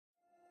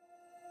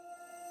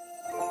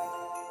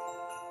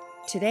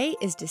Today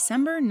is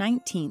December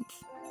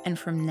 19th, and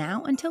from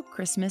now until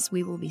Christmas,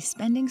 we will be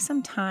spending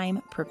some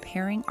time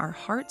preparing our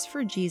hearts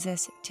for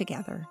Jesus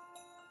together.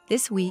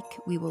 This week,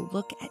 we will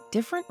look at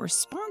different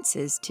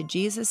responses to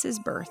Jesus'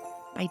 birth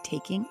by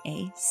taking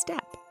a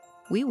step.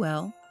 We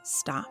will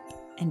stop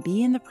and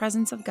be in the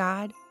presence of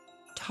God,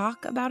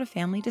 talk about a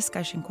family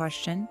discussion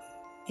question,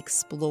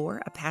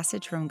 explore a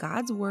passage from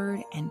God's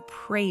Word, and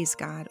praise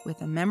God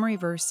with a memory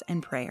verse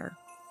and prayer.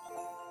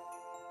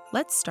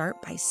 Let's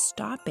start by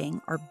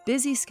stopping our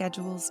busy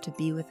schedules to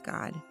be with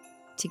God.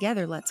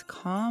 Together, let's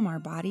calm our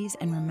bodies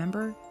and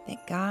remember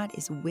that God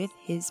is with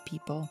His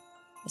people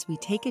as we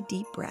take a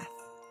deep breath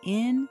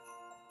in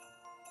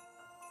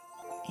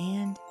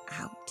and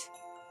out.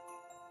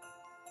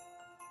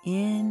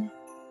 In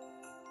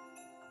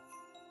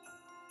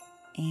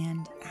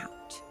and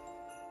out.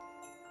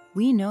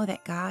 We know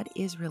that God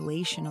is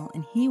relational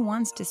and He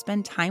wants to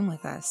spend time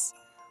with us.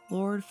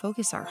 Lord,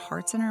 focus our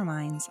hearts and our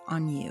minds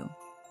on You.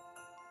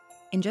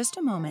 In just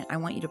a moment, I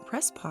want you to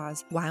press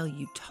pause while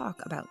you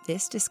talk about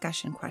this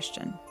discussion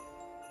question.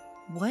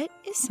 What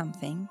is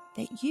something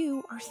that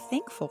you are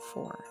thankful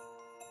for?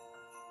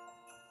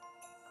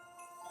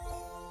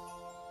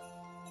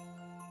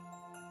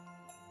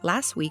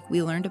 Last week,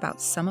 we learned about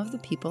some of the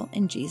people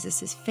in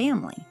Jesus'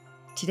 family.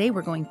 Today,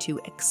 we're going to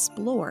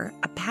explore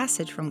a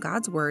passage from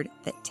God's Word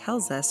that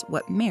tells us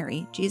what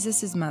Mary,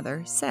 Jesus'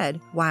 mother,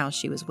 said while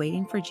she was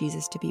waiting for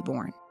Jesus to be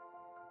born.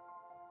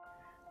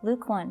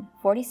 Luke 1,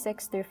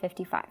 46 through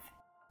 55.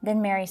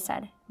 Then Mary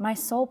said, "My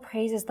soul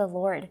praises the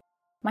Lord.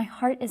 My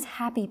heart is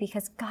happy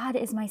because God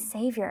is my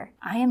Savior.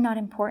 I am not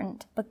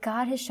important, but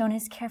God has shown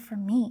His care for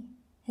me,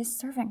 His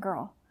servant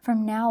girl.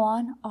 From now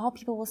on, all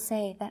people will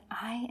say that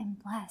I am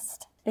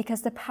blessed,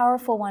 because the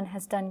Powerful One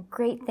has done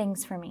great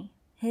things for me.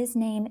 His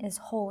name is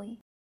holy.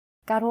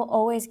 God will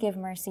always give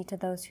mercy to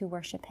those who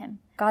worship Him.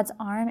 God's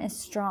arm is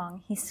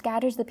strong. He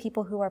scatters the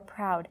people who are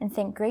proud and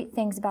think great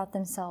things about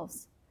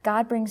themselves.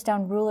 God brings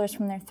down rulers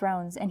from their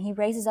thrones, and He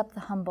raises up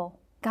the humble.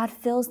 God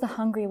fills the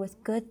hungry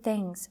with good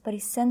things, but He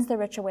sends the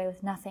rich away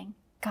with nothing.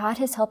 God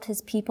has helped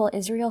His people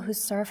Israel who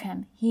serve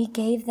Him. He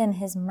gave them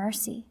His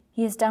mercy.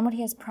 He has done what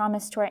He has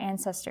promised to our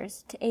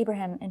ancestors, to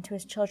Abraham and to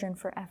his children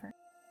forever."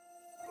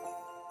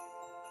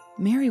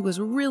 Mary was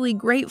really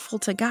grateful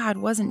to God,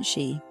 wasn't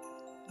she?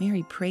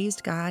 Mary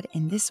praised God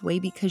in this way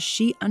because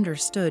she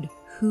understood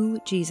who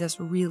Jesus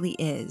really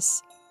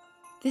is.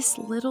 This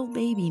little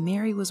baby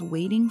Mary was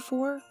waiting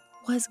for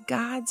was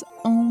God's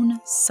own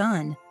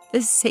Son,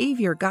 the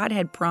Savior God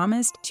had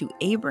promised to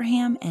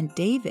Abraham and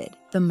David,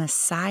 the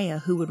Messiah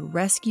who would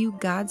rescue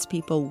God's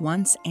people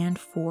once and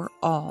for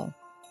all.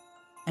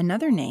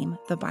 Another name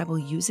the Bible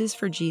uses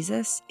for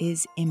Jesus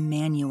is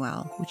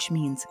Emmanuel, which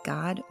means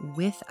God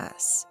with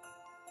us.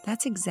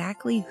 That's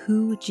exactly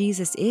who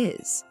Jesus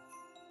is.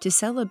 To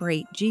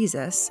celebrate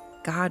Jesus,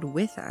 God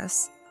with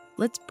us,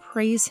 let's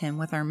praise Him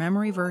with our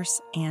memory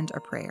verse and a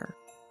prayer.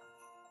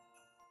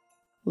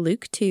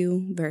 Luke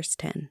 2, verse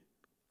 10.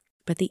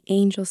 But the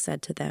angel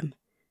said to them,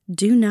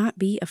 "Do not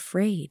be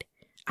afraid.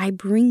 I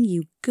bring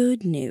you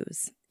good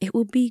news. It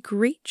will be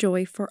great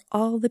joy for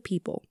all the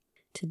people.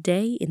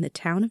 Today in the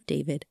town of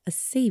David, a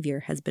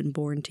Savior has been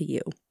born to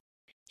you.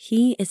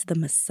 He is the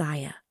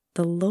Messiah,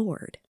 the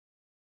Lord."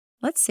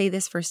 Let's say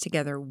this verse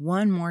together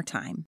one more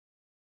time.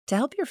 To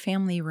help your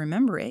family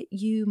remember it,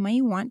 you may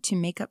want to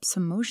make up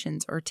some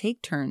motions or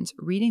take turns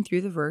reading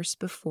through the verse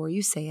before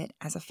you say it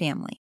as a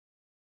family.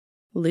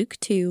 Luke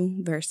 2,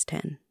 verse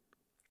 10.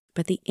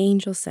 But the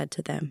angel said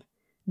to them,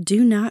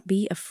 "Do not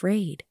be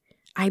afraid.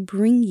 I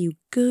bring you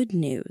good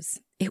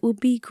news. It will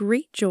be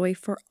great joy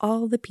for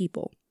all the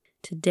people.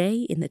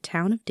 Today in the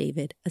town of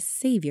David, a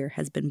Savior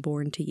has been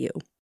born to you.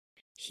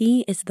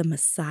 He is the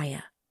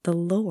Messiah, the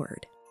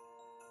Lord."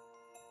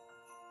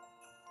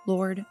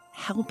 Lord,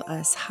 help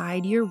us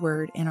hide your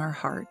word in our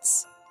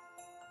hearts.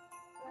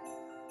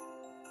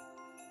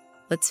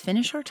 Let's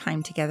finish our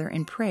time together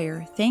in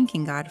prayer,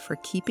 thanking God for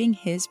keeping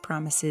His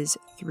promises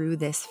through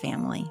this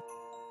family.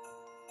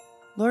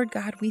 Lord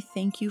God, we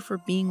thank You for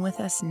being with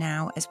us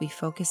now as we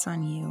focus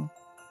on You.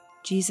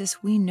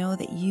 Jesus, we know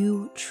that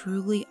You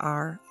truly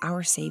are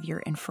our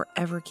Savior and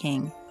forever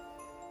King.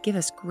 Give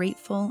us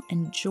grateful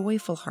and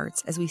joyful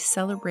hearts as we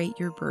celebrate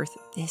Your birth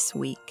this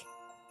week.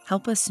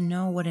 Help us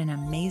know what an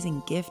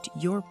amazing gift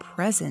Your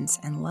presence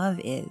and love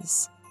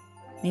is.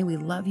 May we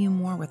love You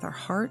more with our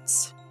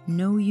hearts,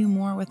 know You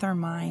more with our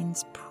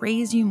minds,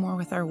 praise You more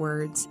with our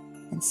words,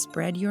 and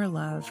spread Your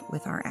love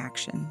with our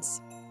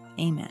actions.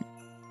 Amen.